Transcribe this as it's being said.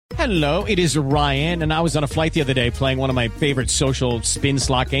Hello, it is Ryan, and I was on a flight the other day playing one of my favorite social spin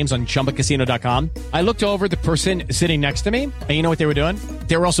slot games on ChumbaCasino.com. I looked over at the person sitting next to me, and you know what they were doing?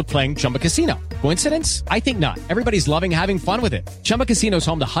 They were also playing Chumba Casino. Coincidence? I think not. Everybody's loving having fun with it. Chumba Casino is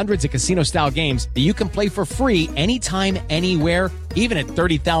home to hundreds of casino-style games that you can play for free anytime, anywhere, even at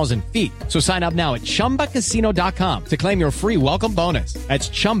 30,000 feet. So sign up now at ChumbaCasino.com to claim your free welcome bonus. That's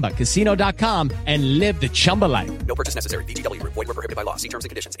ChumbaCasino.com and live the Chumba life. No purchase necessary. VGW. Void where prohibited by law. See terms and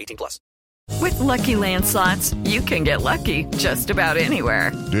conditions. 18+. With Lucky Land Slots, you can get lucky just about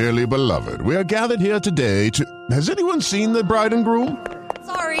anywhere. Dearly beloved, we are gathered here today to... Has anyone seen the bride and groom?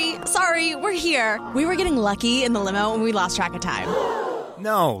 Sorry, we're here. We were getting lucky in the limo and we lost track of time.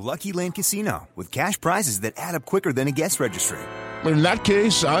 No, Lucky Land Casino, with cash prizes that add up quicker than a guest registry. In that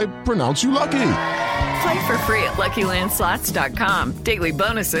case, I pronounce you lucky. Play for free at LuckyLandSlots.com. Daily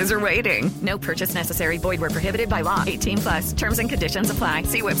bonuses are waiting. No purchase necessary. Void where prohibited by law. 18+. Terms and conditions apply.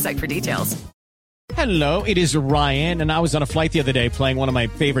 See website for details. Hello, it is Ryan, and I was on a flight the other day playing one of my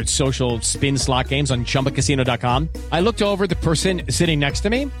favorite social spin slot games on ChumbaCasino.com. I looked over at the person sitting next to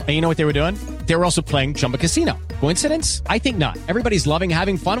me, and you know what they were doing? They were also playing Chumba Casino. Coincidence? I think not. Everybody's loving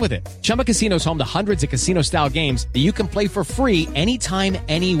having fun with it. Chumba Casino is home to hundreds of casino-style games that you can play for free anytime,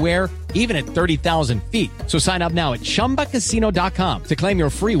 anywhere, even at 30,000 feet. So sign up now at ChumbaCasino.com to claim your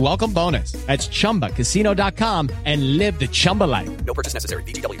free welcome bonus. That's ChumbaCasino.com and live the Chumba life. No purchase necessary.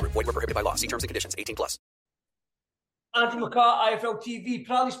 VGW. Void where prohibited by law. See terms and conditions. 18+. Andrew McCart, IFL TV,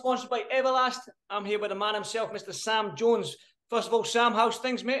 proudly sponsored by Everlast. I'm here with the man himself, Mr. Sam Jones. First of all, Sam, how's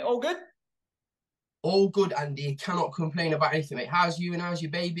things, mate? All good? All good, Andy. Cannot complain about anything, mate. How's you and how's your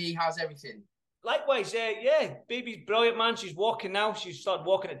baby? How's everything? Likewise, yeah, baby's brilliant, man. She's walking now. She's started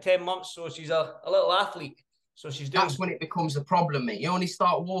walking at 10 months, so she's a little athlete. So she's doing... That's when it becomes a problem, mate. You only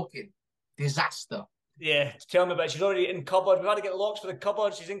start walking. Disaster. Yeah, tell me about it. She's already in cupboard. We've had to get locks for the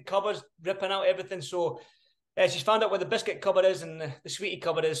cupboard. She's in cupboards, ripping out everything. So she's found out where the biscuit cupboard is and the sweetie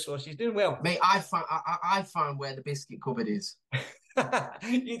cupboard is. So she's doing well. Mate, I found where the biscuit cupboard is.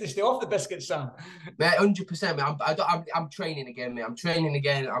 You need to stay off the biscuits, Sam. Mate, 100%, mate. I'm training again, mate. I'm training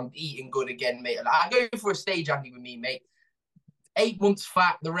again. I'm eating good again, mate. I go for a stage, Andy, with me, mate. 8 months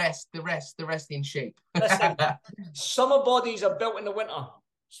fat, the rest in shape. Listen, summer bodies are built in the winter.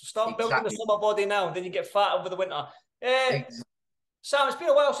 So start building the summer body now, then you get fat over the winter. Sam, it's been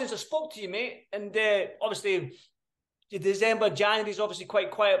a while since I spoke to you, mate. And obviously, December, January is obviously quite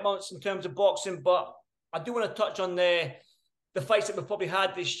quiet months in terms of boxing. But I do want to touch on the fights that we've probably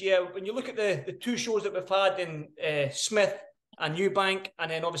had this year. When you look at the two shows that we've had in Smith and Eubank,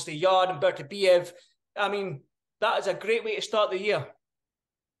 and then obviously Yard and Bertabiev, I mean, that is a great way to start the year.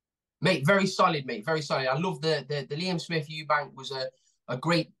 Mate, very solid, mate. Very solid. I love the Liam Smith Eubank was a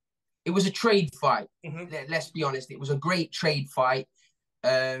great, it was a trade fight. Mm-hmm. Let's be honest. It was a great trade fight.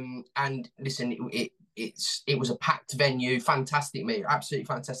 And listen, it was a packed venue. Fantastic, mate. Absolutely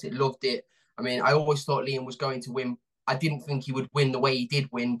fantastic. Loved it. I mean, I always thought Liam was going to win. I didn't think he would win the way he did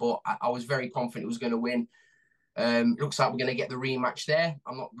win, but I was very confident he was going to win. Looks like we're going to get the rematch there.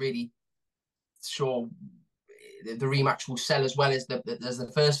 I'm not really sure the rematch will sell as well as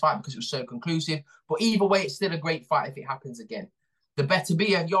the first fight because it was so conclusive. But either way, it's still a great fight if it happens again. The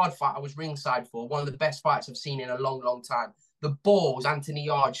Beterbiev Yard fight I was ringside for, one of the best fights I've seen in a long, long time. The balls Anthony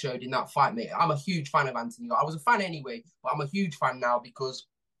Yard showed in that fight, mate. I'm a huge fan of Anthony Yard. I was a fan anyway, but I'm a huge fan now because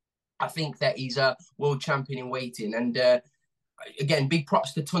I think that he's a world champion in waiting. And again, big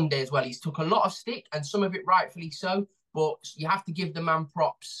props to Tunde as well. He's took a lot of stick and some of it rightfully so, but you have to give the man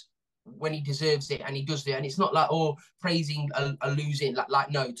props when he deserves it, and he does it. And it's not like, praising a losing.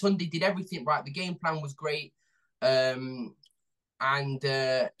 Like no, Tunde did everything right. The game plan was great. And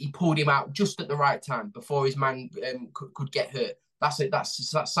he pulled him out just at the right time before his man could get hurt. That's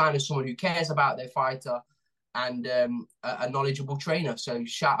a sign of someone who cares about their fighter and a knowledgeable trainer. So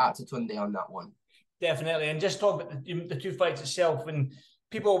shout out to Tunde on that one. Definitely. And just talk about the two fights itself. And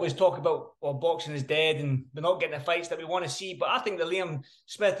people always talk about, boxing is dead and we're not getting the fights that we want to see. But I think the Liam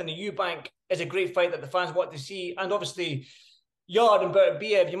Smith and the Eubank is a great fight that the fans want to see. And obviously, Yard and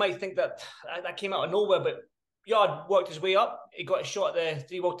Bertabiev, you might think that came out of nowhere, but Yard worked his way up. He got a shot at the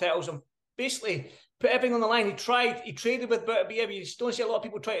 3 world titles and basically put everything on the line. He traded with Bertabiev. You don't see a lot of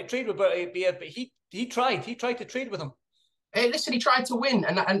people try to trade with Bertabiev, but he tried to trade with him. Hey, listen, he tried to win,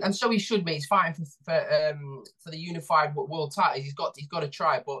 and so he should, mate. He's fighting for the unified world title. He's got to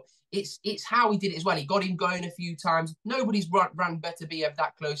try, but it's how he did it as well. He got him going a few times. Nobody's ran Bertabiev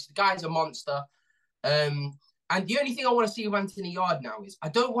that close. The guy's a monster. And the only thing I want to see with Anthony Yard now is I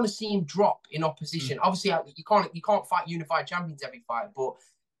don't want to see him drop in opposition. Obviously, you can't fight unified champions every fight, but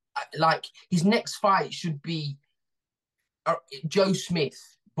like his next fight should be Joe Smith,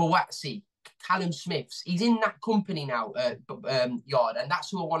 Boatsy, Callum Smiths. He's in that company now, Yard, and that's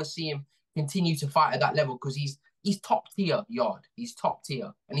who I want to see him continue to fight at that level because he's top tier, Yard. He's top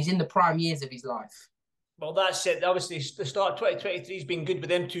tier, and he's in the prime years of his life. Well, that's it. Obviously, the start of 2023 has been good with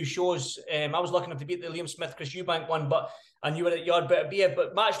them two shows. I was lucky enough to beat the Liam Smith, Chris Eubank one, and you were at Yard Better Beer.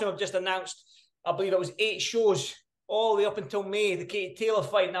 But Matchroom have just announced, I believe it was 8 shows all the way up until May, the Katie Taylor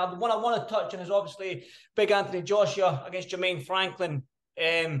fight. Now, the one I want to touch on is obviously Big Anthony Joshua against Jermaine Franklin.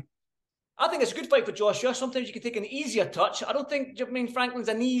 I think it's a good fight for Joshua. Sometimes you can take an easier touch. I don't think Jermaine Franklin's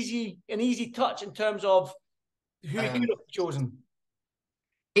an easy touch in terms of who he could have chosen.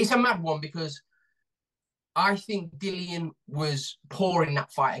 It's a mad one because I think Dillian was poor in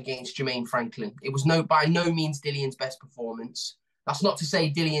that fight against Jermaine Franklin. It was by no means Dillian's best performance. That's not to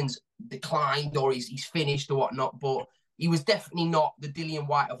say Dillian's declined or he's finished or whatnot, but he was definitely not the Dillian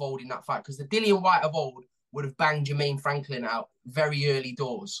Whyte of old in that fight because the Dillian Whyte of old would have banged Jermaine Franklin out very early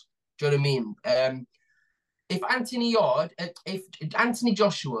doors. Do you know what I mean? If Anthony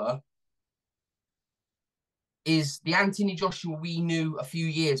Joshua is the Anthony Joshua we knew a few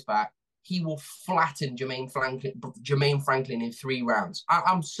years back, he will flatten Jermaine Franklin in 3 rounds.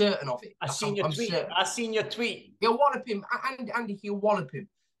 I'm certain of it. I've seen your tweet. He'll wallop him. Andy, he'll wallop him.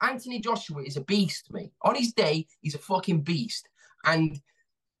 Anthony Joshua is a beast, mate. On his day, he's a fucking beast. And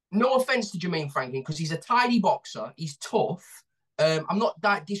no offense to Jermaine Franklin, because he's a tidy boxer. He's tough. I'm not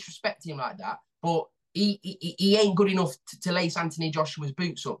that disrespecting him like that, but he ain't good enough to lace Anthony Joshua's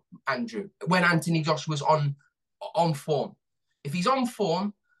boots up, Andrew, when Anthony Joshua's on form. If he's on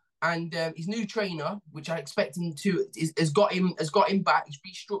form, and his new trainer, which I expect him to, has got him back. He's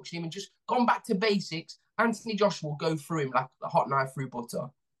restructured him and just gone back to basics. Anthony Joshua will go through him like a hot knife through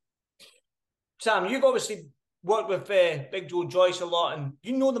butter. Sam, you've obviously worked with Big Joe Joyce a lot, and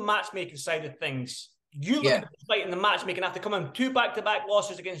you know the matchmaking side of things. You look at the fight in the matchmaking after coming 2 back-to-back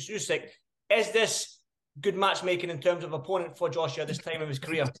losses against Usyk. Is this good matchmaking in terms of opponent for Joshua this time of his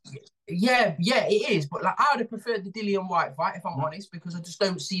career? Yeah, it is. But like, I would have preferred the Dillian Whyte fight, if I'm honest, because I just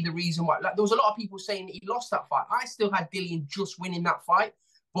don't see the reason why. Like, there was a lot of people saying that he lost that fight. I still had Dillian just winning that fight.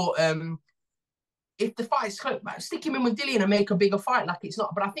 But if the fight is close, stick him in with Dillian and make a bigger fight. Like, it's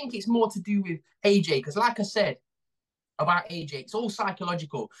not. But I think it's more to do with AJ, because like I said about AJ, it's all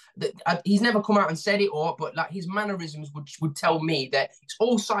psychological. He's never come out and said it, but like his mannerisms would tell me that it's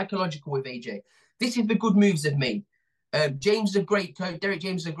all psychological with AJ. This is the good moves they've made. James is a great coach. Derek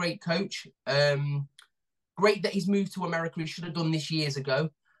James is a great coach. Great that he's moved to America. He should have done this years ago.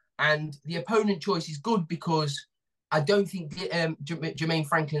 And the opponent choice is good because I don't think Jermaine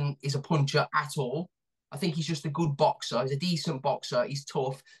Franklin is a puncher at all. I think he's just a good boxer. He's a decent boxer. He's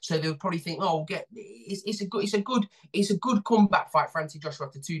tough. So they'll probably think, it's a good comeback fight for Anthony Joshua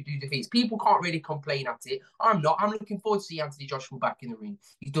after 2 defeats. People can't really complain at it. I'm not. I'm looking forward to see Anthony Joshua back in the ring.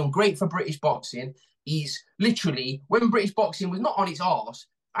 He's done great for British boxing. He's literally, when British boxing was not on its arse,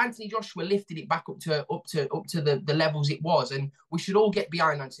 Anthony Joshua lifted it back up to the levels it was, and we should all get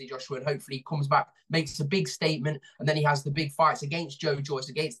behind Anthony Joshua, and hopefully he comes back, makes a big statement, and then he has the big fights against Joe Joyce,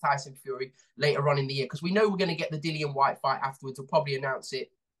 against Tyson Fury later on in the year, because we know we're going to get the Dillian Whyte fight afterwards. We'll probably announce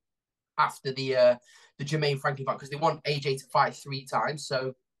it after the Jermaine Franklin fight, because they want AJ to fight 3 times.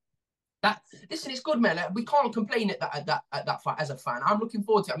 So listen, it's good, man. We can't complain at that fight as a fan. I'm looking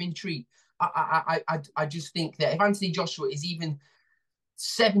forward to it. I'm intrigued. I just think that if Anthony Joshua is even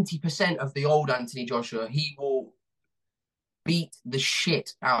 70% of the old Anthony Joshua, he will beat the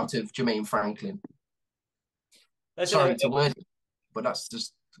shit out of Jermaine Franklin. Sorry to word it, but that's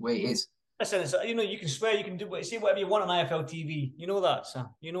just the way it is. Listen, you can swear, you can say whatever you want on IFL TV. You know that, Sam.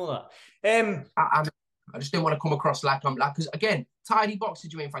 You know that. I just don't want to come across like I'm like, because again, tidy boxer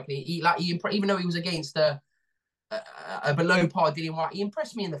Jermaine Franklin. Even though he was against a below par Dillian Whyte, he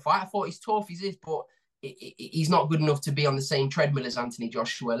impressed me in the fight. I thought he's tough, he's this, but he's not good enough to be on the same treadmill as Anthony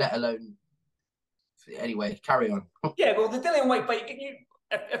Joshua, let alone. Anyway, carry on. Yeah, well, the Dillian Whyte fight,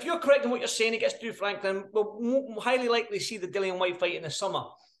 if you're correct in what you're saying, he gets through Franklin, we'll highly likely see the Dillian Whyte fight in the summer.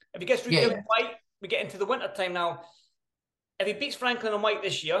 If he gets through Dillian Whyte, we get into the winter time now. If he beats Franklin and Whyte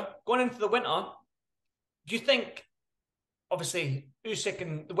this year, going into the winter, do you think, obviously, Usyk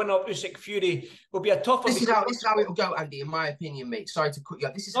and the winner of Usyk Fury will be a tougher... This is how it'll go, Andy, in my opinion, mate. Sorry to cut you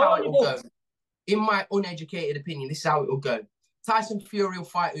off. This is how it'll go. In my uneducated opinion, this is how it will go. Tyson Fury will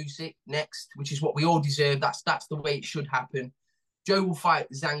fight Usyk next, which is what we all deserve. That's the way it should happen. Joe will fight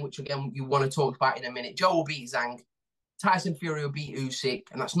Zhang, which again you want to talk about in a minute. Joe will beat Zhang. Tyson Fury will beat Usyk,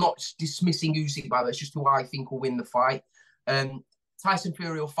 and that's not dismissing Usyk, by the way. It's just who I think will win the fight. Tyson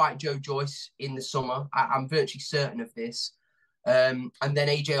Fury will fight Joe Joyce in the summer. I'm virtually certain of this. And then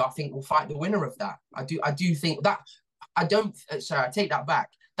AJ, I think, will fight the winner of that. I do think that. I take that back.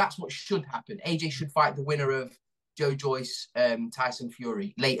 That's what should happen. AJ should fight the winner of Joe Joyce, Tyson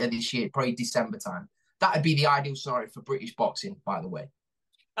Fury later this year, probably December time. That would be the ideal scenario for British boxing, by the way.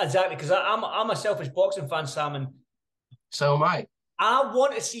 Exactly, because I'm a selfish boxing fan, Sam, and so am I. I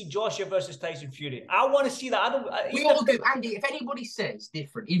want to see Joshua versus Tyson Fury. I want to see that. We all do, Andy. If anybody says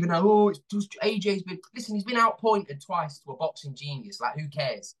different, even though it's just AJ's been he's been outpointed twice to a boxing genius. Like, who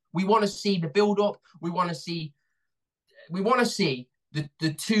cares? We want to see the build up. We want to see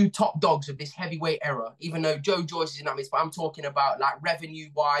the two top dogs of this heavyweight era. Even though Joe Joyce is in that mix, but I'm talking about like revenue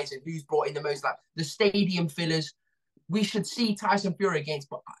wise and who's brought in the most, like the stadium fillers. We should see Tyson Fury against.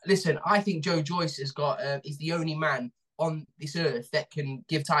 But listen, I think Joe Joyce has got is the only man on this earth that can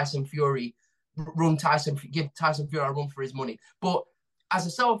give Tyson Fury a run for his money. But as a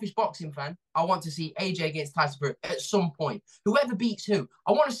selfish boxing fan, I want to see AJ against Tyson Fury at some point. Whoever beats who.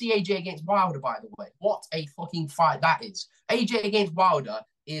 I want to see AJ against Wilder, by the way. What a fucking fight that is. AJ against Wilder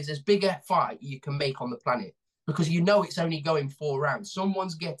is as big a fight you can make on the planet, because you know it's only going 4 rounds.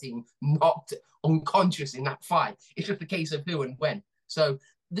 Someone's getting knocked unconscious in that fight. It's just a case of who and when. So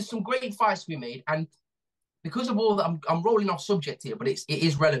there's some great fights to be made, and because of all that, I'm rolling off subject here, but it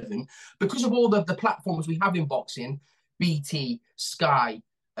is relevant. Because of all the platforms we have in boxing, BT, Sky,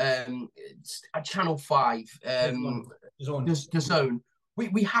 Channel 5, DAZN,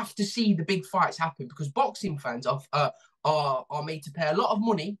 we have to see the big fights happen, because boxing fans are made to pay a lot of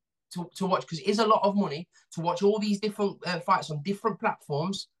money to watch, because it is a lot of money to watch all these different fights on different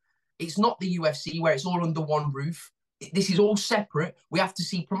platforms. It's not the UFC where it's all under one roof. This is all separate. We have to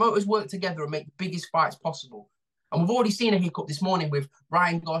see promoters work together and make the biggest fights possible. And we've already seen a hiccup this morning with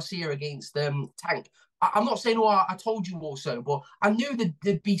Ryan Garcia against Tank. I'm not saying, I told you also, but I knew that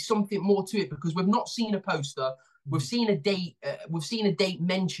there'd be something more to it, because we've not seen a poster. We've seen a date. We've seen a date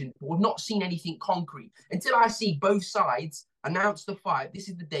mentioned, but we've not seen anything concrete. Until I see both sides announce the fight, this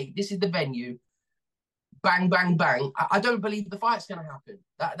is the date, this is the venue, bang, bang, bang, I don't believe the fight's going to happen.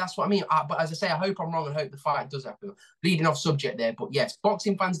 That's what I mean. But as I say, I hope I'm wrong and hope the fight does happen. Leading off subject there. But yes,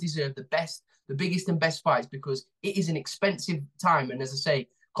 boxing fans deserve the best, the biggest and best fights, because it is an expensive time. And as I say,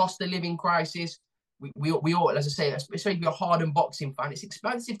 cost of living crisis, we all, as I say, especially if you're a hardened boxing fan, it's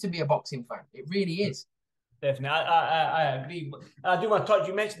expensive to be a boxing fan. It really is. Definitely, I agree. I do want to touch.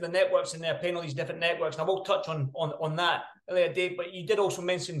 You mentioned the networks and they're paying all these different networks, and I will touch on that later, Dave. But you did also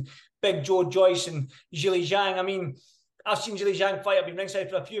mention Big Joe Joyce and Zhilei Zhang. I mean, I've seen Zhilei Zhang fight. I've been ringside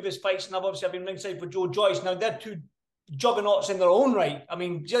for a few of his fights, and I've been ringside for Joe Joyce. Now they're two juggernauts in their own right. I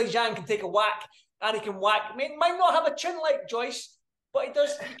mean, Zhilei Zhang can take a whack, and he can whack. I mean, might not have a chin like Joyce, but he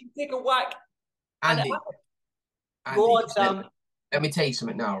does. He can take a whack. Andy, go on, Sam. Let me tell you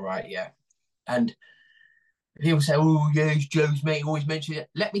something now, right? Yeah, and people say, oh, yeah, it's Joe's mate, always mention it.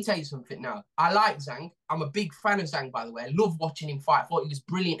 Let me tell you something now. I like Zhang. I'm a big fan of Zhang, by the way. I love watching him fight. I thought he was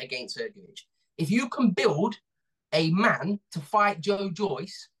brilliant against Sergeyevich. If you can build a man to fight Joe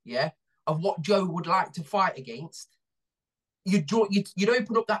Joyce, yeah, of what Joe would like to fight against, you'd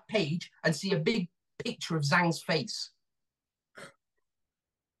open up that page and see a big picture of Zhang's face.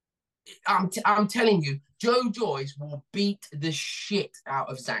 I'm telling you, Joe Joyce will beat the shit out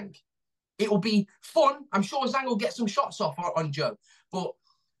of Zhang. It will be fun. I'm sure Zhang will get some shots off on Joe, but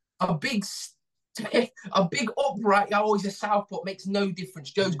a big upright, always a southpaw, makes no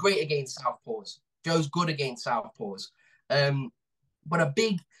difference. Joe's great against southpaws. Joe's good against southpaws. But a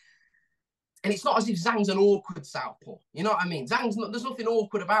big, and it's not as if Zhang's an awkward southpaw. You know what I mean? There's nothing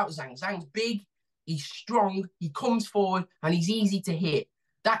awkward about Zhang. Zhang's big, he's strong, he comes forward, and he's easy to hit.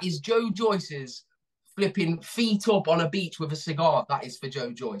 That is Joe Joyce's flipping feet up on a beach with a cigar. That is for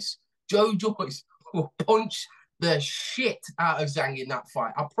Joe Joyce. Joe Joyce will punch the shit out of Zhang in that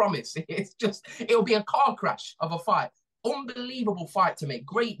fight. I promise. It'll be a car crash of a fight. Unbelievable fight to make.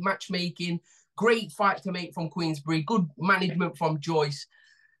 Great matchmaking. Great fight to make from Queensbury. Good management from Joyce.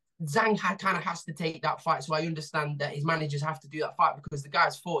 Zhang kind of has to take that fight. So I understand that his managers have to do that fight, because the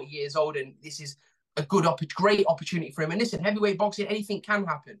guy's 40 years old and this is a great opportunity for him. And listen, heavyweight boxing, anything can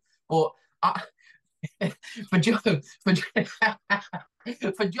happen. But for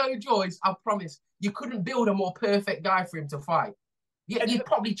Joe Joyce, I promise, you couldn't build a more perfect guy for him to fight. You'd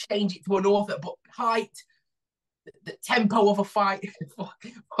probably change it to an author, but height, the tempo of a fight,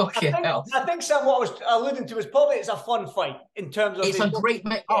 fucking hell. I think, Sam, what I was alluding to is probably it's a fun fight in terms of... It's a great...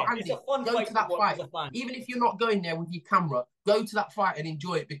 Andy, it's a fun go fight to that fight. Even if you're not going there with your camera, go to that fight and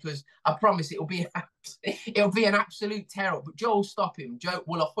enjoy it, because I promise it'll be an absolute terror. But Joe will stop him. Joe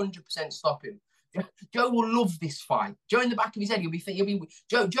will 100% stop him. Joe will love this fight. Joe in the back of his head,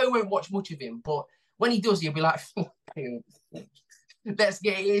 Joe won't watch much of him, but when he does, he'll be like, Let's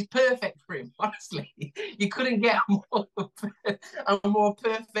get it. It's perfect for him. Honestly, you couldn't get a more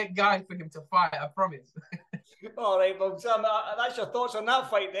perfect guy for him to fight. I promise. All right, well, Sam, that's your thoughts on that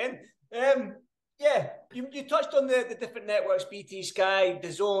fight then. Yeah, you touched on the different networks, BT, Sky,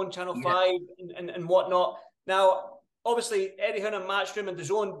 DAZN, Channel 5, and whatnot. Now, obviously, Eddie Hearn and Matchroom and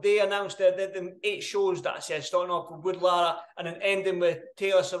DAZN, they announced the 8 shows that I said, starting off with Wood Lara and then ending with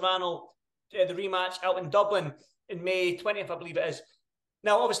Taylor Serrano, the rematch out in Dublin in May 20th, I believe it is.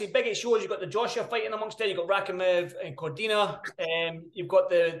 Now, obviously, big 8 shows. You've got the Joshua fighting amongst there. You've got Rakimev and Cordina. You've got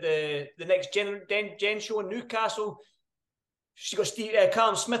the next gen show in Newcastle. You've got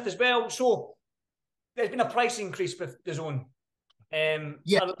Callum Smith as well. So there's been a price increase with DAZN.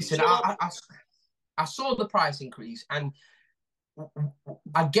 Listen, I saw the price increase and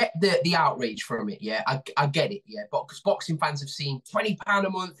I get the outrage from it. Yeah, I get it. Yeah, but because boxing fans have seen £20 a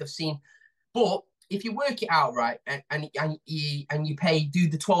month, but if you work it out right and you do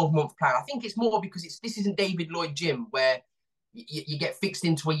the 12-month plan, I think it's more because this isn't David Lloyd Gym where you get fixed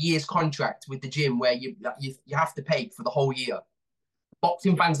into a year's contract with the gym where you have to pay for the whole year.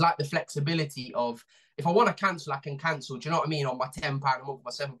 Boxing fans like the flexibility of, if I want to cancel, I can cancel. Do you know what I mean? On my £10 a month,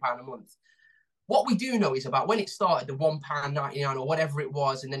 my £7 a month. What we do know is about when it started, the £1.99 or whatever it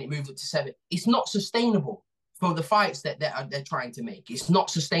was, and then it moved up to £7. It's not sustainable for the fights that they're trying to make. It's not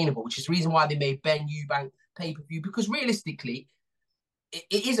sustainable, which is the reason why they made Ben Eubank pay-per-view, because realistically,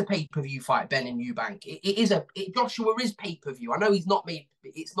 it is a pay-per-view fight, Ben and Eubank. Joshua is pay-per-view. I know it's not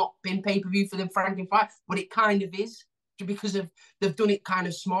been pay-per-view for the Franklin fight, but it kind of is because they've done it kind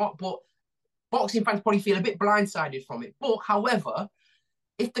of smart. But boxing fans probably feel a bit blindsided from it. But however,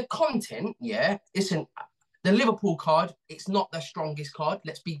 if the content, listen, the Liverpool card, it's not their strongest card.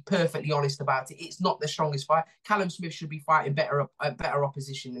 Let's be perfectly honest about it. It's not their strongest fight. Callum Smith should be fighting better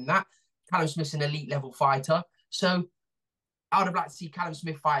opposition than that. Callum Smith's an elite level fighter. So I would have liked to see Callum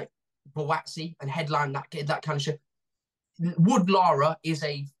Smith fight Buatsi and headline that kind of show. Wood Lara is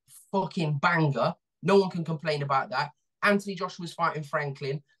a fucking banger. No one can complain about that. Anthony Joshua's fighting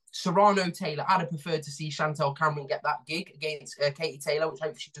Franklin. Serrano Taylor, I'd have preferred to see Chantel Cameron get that gig against Katie Taylor, which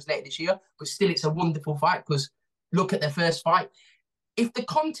hopefully she does later this year. But still, it's a wonderful fight because look at their first fight. If the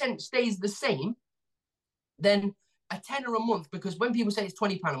content stays the same, then a tenner a month, because when people say it's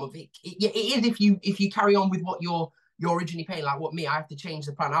 £20 a month, it is if you carry on with what you're originally paying. Like what me, I have to change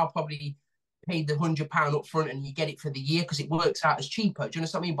the plan. I'll probably pay the £100 up front and you get it for the year because it works out as cheaper. Do you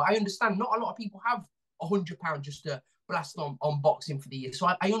understand what I mean? But I understand not a lot of people have £100 just to blast on boxing for the year. So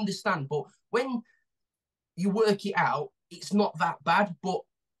I understand, but when you work it out, it's not that bad. But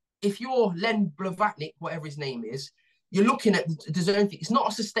if you're Len Blavatnik, whatever his name is, you're looking at the DAZN thing. It's not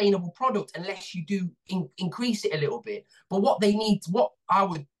a sustainable product unless you do increase it a little bit. But what I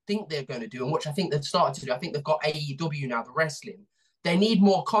would think they're going to do, and which I think they've started to do, I think they've got AEW now, the wrestling. They need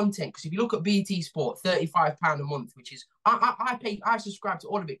more content, because if you look at BT Sport, £35 a month, which is I subscribe to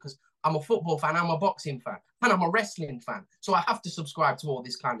all of it because I'm a football fan, I'm a boxing fan, and I'm a wrestling fan. So I have to subscribe to all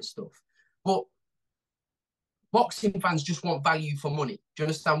this kind of stuff. But boxing fans just want value for money. Do you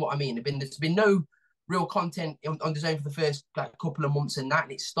understand what I mean? There's been no real content on DAZN for the first couple of months and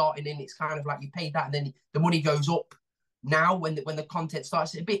it's starting in. It's kind of like you pay that and then the money goes up now when the content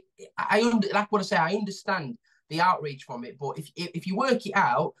starts. A bit. I understand the outrage from it, but if you work it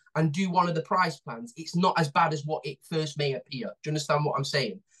out and do one of the price plans, it's not as bad as what it first may appear. Do you understand what I'm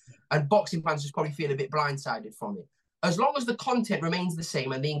saying? And boxing fans just probably feel a bit blindsided from it. As long as the content remains the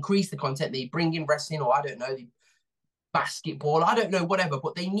same and they increase the content, they bring in wrestling or I don't know, the basketball, I don't know, whatever,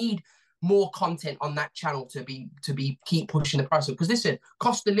 but they need more content on that channel to keep pushing the price up. Because listen,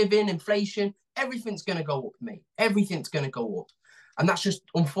 cost of living, inflation, everything's going to go up, mate. Everything's going to go up, and that's just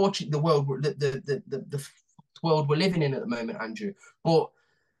unfortunately the world we're living in at the moment, Andrew. But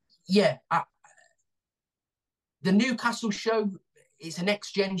yeah, the Newcastle show, it's a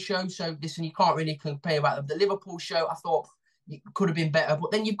next-gen show, so listen, you can't really complain about it. The Liverpool show, I thought it could have been better.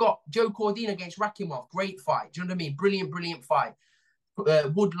 But then you've got Joe Cordina against Rakimov, great fight. Do you know what I mean? Brilliant fight.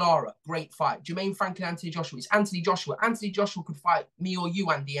 Wood Lara, great fight. Jermaine Franklin, Anthony Joshua. It's Anthony Joshua. Anthony Joshua could fight me or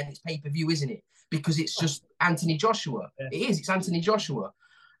you, Andy, and it's pay-per-view, isn't it? Because it's just Anthony Joshua. Yeah. It is. It's Anthony Joshua.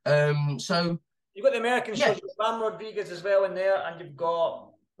 So you've got the American show, Bam Rodriguez as well in there, and you've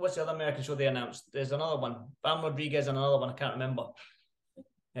got, what's the other American show they announced? There's another one, Bam Rodriguez and another one, I can't remember.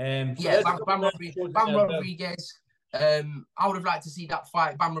 Bam Rodriguez. I would have liked to see that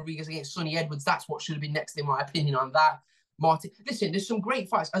fight, Bam Rodriguez against Sonny Edwards. That's what should have been next in my opinion on that. Martin, listen, there's some great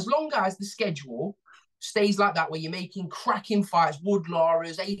fights. As long as the schedule stays like that, where you're making cracking fights, Wood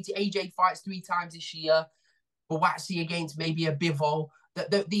Lara's, AJ fights 3 times this year, Buatsi against maybe a Bivol.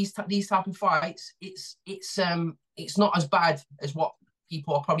 These type of fights, it's it's not as bad as what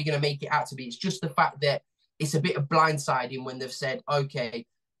people are probably going to make it out to be. It's just the fact that it's a bit of blindsiding when they've said, okay,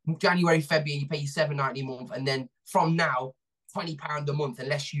 January, February, you pay $7.90 a month, and then from now, £20 a month,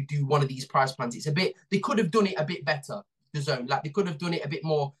 unless you do one of these price plans. It's a bit, they could have done it a bit better, DAZN. Like, they could have done it a bit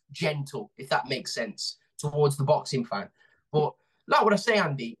more gentle, if that makes sense, towards the boxing fan. But like what I say,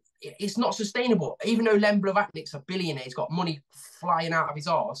 Andy, it's not sustainable. Even though Len Blavatnik's a billionaire, he's got money flying out of his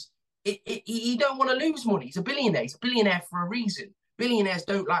arse, he don't want to lose money. He's a billionaire. He's a billionaire for a reason. Billionaires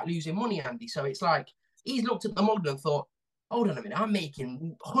don't like losing money, Andy. So it's like, he's looked at the model and thought, hold on a minute, I'm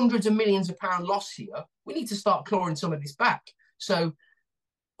making hundreds of millions of pound loss here. We need to start clawing some of this back. So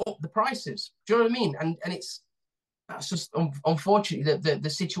up the prices. Do you know what I mean? And that's just unfortunately the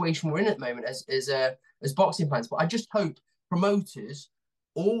situation we're in at the moment as boxing fans. But I just hope promoters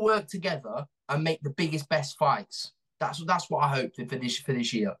all work together and make the biggest, best fights. That's what I hope for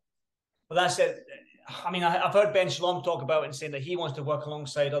this year. Well, that's it. I mean, I've heard Ben Shalom talk about it and saying that he wants to work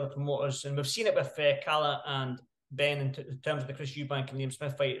alongside other promoters, and we've seen it with Calla and Ben in terms of the Chris Eubank and Liam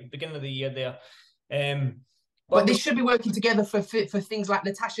Smith fight at the beginning of the year there. But they should be working together for things like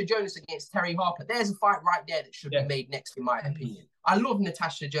Natasha Jonas against Terry Harper. There's a fight right there that should be made next, in my opinion. I love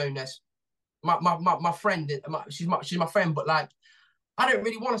Natasha Jonas, my friend. She's my friend, but like, I don't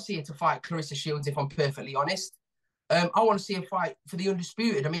really want to see her to fight Clarissa Shields, if I'm perfectly honest. I want to see a fight for the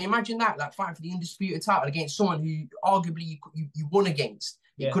Undisputed. I mean, imagine that, like fighting for the Undisputed title against someone who arguably you won against.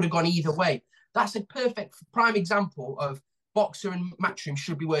 It could have gone either way. That's a perfect prime example of boxer and Matchroom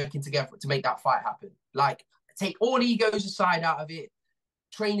should be working together to make that fight happen. Like, take all egos aside out of it,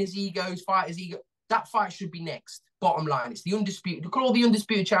 trainers' egos, fighters' ego. That fight should be next. Bottom line, it's the Undisputed. Look at all the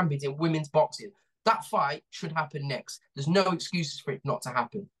Undisputed champions in women's boxing. That fight should happen next. There's no excuses for it not to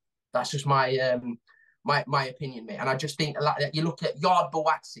happen. That's just my opinion, mate. And I just think, like, you look at Yard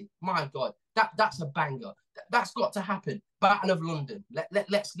Bawatsi. My God, that's a banger. That's got to happen. Battle of London.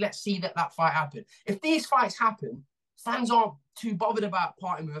 Let's see that fight happen. If these fights happen, fans aren't too bothered about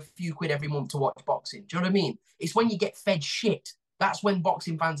parting with a few quid every month to watch boxing. Do you know what I mean? It's when you get fed shit. That's when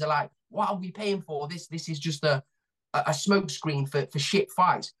boxing fans are like, what are we paying for? This is just a smokescreen for shit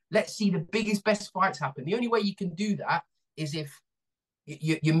fights. Let's see the biggest, best fights happen. The only way you can do that is if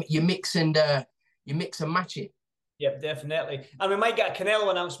you mix and match it. Yeah, definitely. And we might get a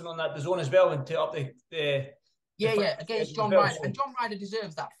Canelo announcement on that DAZN as well, and to up the against John Ryder. And John Ryder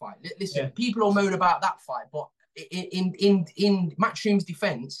deserves that fight. Listen, people all moan about that fight, but in Matchroom's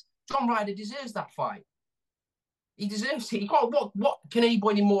defense, John Ryder deserves that fight. He deserves it. You can't. What can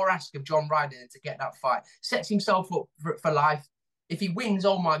anybody more ask of John Ryder than to get that fight? Sets himself up for life. If he wins,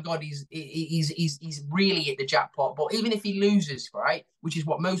 oh my God, he's really hit the jackpot. But even if he loses, right, which is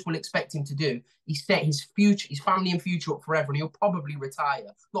what most will expect him to do, he set his future, his family and future up forever, and he'll probably retire.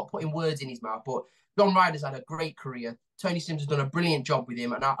 Not putting words in his mouth, but John Ryder's had a great career. Tony Sims has done a brilliant job with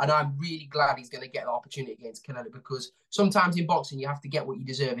him, and I'm really glad he's going to get the opportunity against Canelo, because sometimes in boxing you have to get what you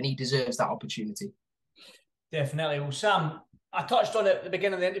deserve, and he deserves that opportunity. Definitely. Well, Sam, I touched on it at the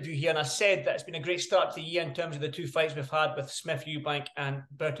beginning of the interview here, and I said that it's been a great start to the year in terms of the two fights we've had with Smith Eubank and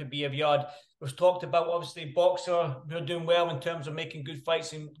Berto Biaviad. We've talked about, obviously, boxer who are doing well in terms of making good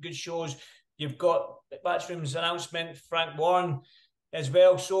fights and good shows. You've got Matchroom's announcement, Frank Warren as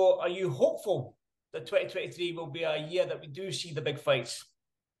well. So are you hopeful that 2023 will be a year that we do see the big fights?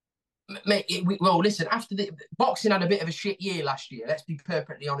 Mate, well, listen, after the boxing had a bit of a shit year last year. Let's be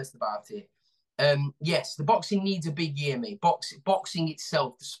perfectly honest about it. Yes, the boxing needs a big year, mate. Boxing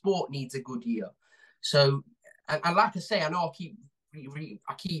itself, the sport needs a good year. So, and like I say, I know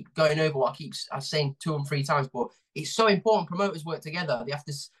I keep going over what I'm saying 2 and 3 times, but it's so important. Promoters work together. They have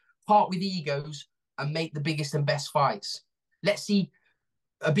to part with egos and make the biggest and best fights. Let's see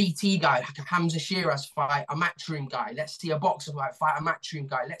a BT guy, like a Hamza Shiraz fight a Matchroom guy. Let's see a boxer fight a Matchroom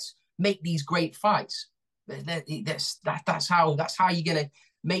guy. Let's make these great fights. That's how you're gonna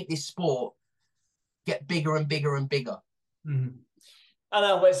make this sport get bigger and bigger and bigger. Mm-hmm. I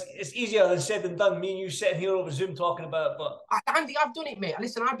know, but it's easier than said than done. Me and you sitting here over Zoom talking about it, but Andy, I've done it, mate.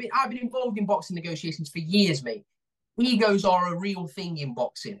 Listen, I've been involved in boxing negotiations for years, mate. Egos are a real thing in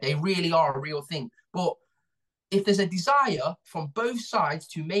boxing. They really are a real thing. But if there's a desire from both sides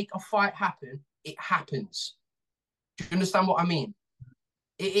to make a fight happen, it happens. Do you understand what I mean?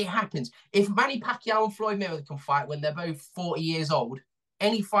 It happens. If Manny Pacquiao and Floyd Mayweather can fight when they're both 40 years old,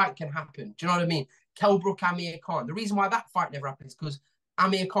 any fight can happen. Do you know what I mean? Kell Brook, Amir Khan. The reason why that fight never happened is because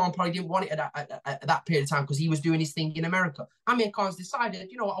Amir Khan probably didn't want it at that period of time, because he was doing his thing in America. Amir Khan's decided,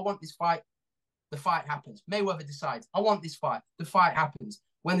 you know what, I want this fight. The fight happens. Mayweather decides, I want this fight. The fight happens.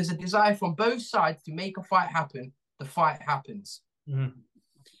 When there's a desire from both sides to make a fight happen, the fight happens. Mm-hmm.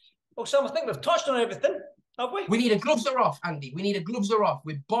 Well, Sam, I think we've touched on everything. Have we? We need a gloves are off, Andy. We need a gloves are off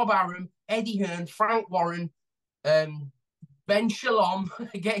with Bob Arum, Eddie Hearn, Frank Warren, Ben Shalom.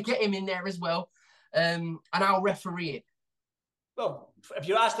 get him in there as well. And I'll referee it. Well, if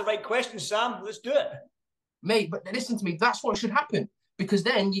you ask the right questions, Sam, let's do it. Mate, but listen to me. That's what should happen. Because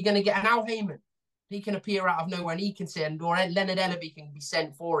then you're going to get an Al Heyman. He can appear out of nowhere and he can send, or Leonard Ellaby can be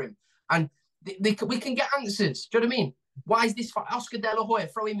sent for him. And we can get answers. Do you know what I mean? Why is this fight? Oscar De La Hoya,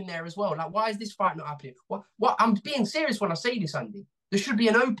 throw him in there as well. Like, why is this fight not happening? What? I'm being serious when I say this, Andy. There should be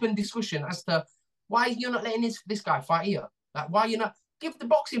an open discussion as to why you're not letting this guy fight here. Like, why you're not... Give the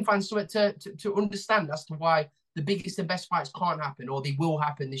boxing fans to understand as to why the biggest and best fights can't happen or they will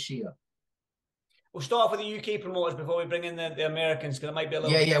happen this year. We'll start off with the UK promoters before we bring in the Americans, because it might be a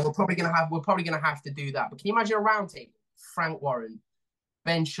little. Yeah. We're probably gonna have to do that. But can you imagine a round table? Frank Warren,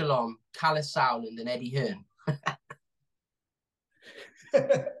 Ben Shalom, Callis Sauerland, and Eddie Hearn.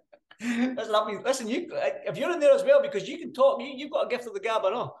 That's lovely. Listen, if you're in there as well, because you can talk, you've got a gift of the gab,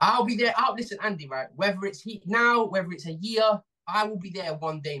 I know. I'll be there. Listen, Andy, right? Whether it's now, whether it's a year, I will be there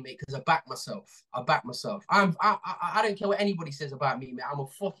one day, mate, because I back myself. I don't care what anybody says about me, mate. I'm a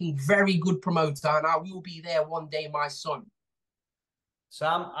fucking very good promoter, and I will be there one day, my son.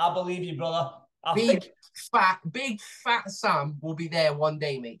 Sam, I believe you, brother. Big fat Sam will be there one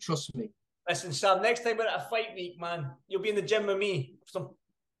day, mate. Trust me. Listen, Sam, next time we're at a fight week, man, you'll be in the gym with me.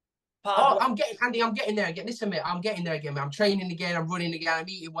 I'm getting there again. Listen, mate, I'm getting there again, mate. I'm training again. I'm running again. I'm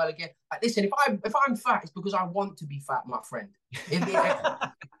eating well again. Listen, if I'm fat, it's because I want to be fat, my friend.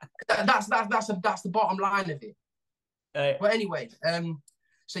 That's the bottom line of it. But anyway,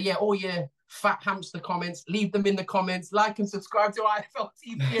 so yeah, all your fat hamster comments, leave them in the comments. Like and subscribe to IFL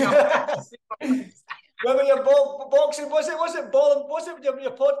TV. Whether you're boxing, was it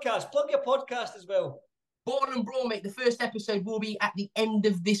your podcast? Plug your podcast as well. Ball and Brawl, mate. The first episode will be at the end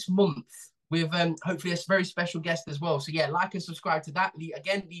of this month with hopefully a very special guest as well. So yeah, like and subscribe to that.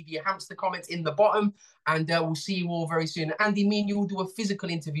 Leave your hamster comments in the bottom, and we'll see you all very soon. Andy, me and you will do a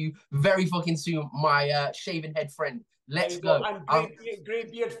physical interview very fucking soon. My shaven head friend. Let's go. And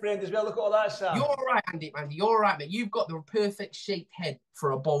great beard friend as well. Look at all that, Sam. You're all right, Andy. You're all right, mate. You've got the perfect shaped head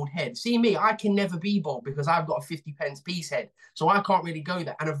for a bald head. See me, I can never be bald because I've got a 50 pence piece head. So I can't really go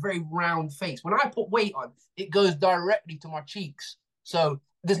there. And a very round face. When I put weight on, it goes directly to my cheeks. So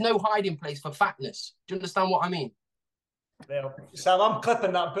there's no hiding place for fatness. Do you understand what I mean? Well, Sam, I'm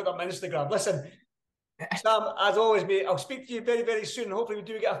clipping that and putting it on my Instagram. Listen, Sam, as always, mate, I'll speak to you very, very soon. Hopefully we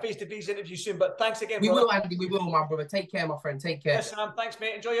do get a face-to-face interview soon. But thanks again, brother. We will, Andy. We will, my brother. Take care, my friend. Take care. Yes, Sam. Thanks,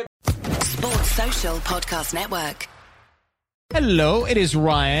 mate. Enjoy your... Sports Social Podcast Network. Hello, it is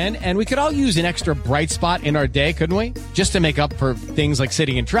Ryan, and we could all use an extra bright spot in our day, couldn't we? Just to make up for things like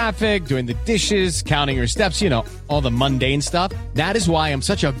sitting in traffic, doing the dishes, counting your steps, all the mundane stuff. That is why I'm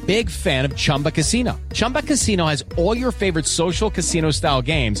such a big fan of Chumba Casino. Chumba Casino has all your favorite social casino-style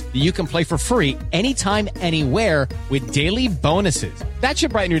games that you can play for free anytime, anywhere with daily bonuses. That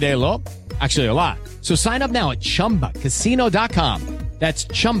should brighten your day a little. Actually, a lot. So sign up now at ChumbaCasino.com. That's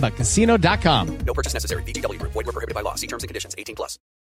ChumbaCasino.com. No purchase necessary. VGW. Void where prohibited by law. See terms and conditions. 18+.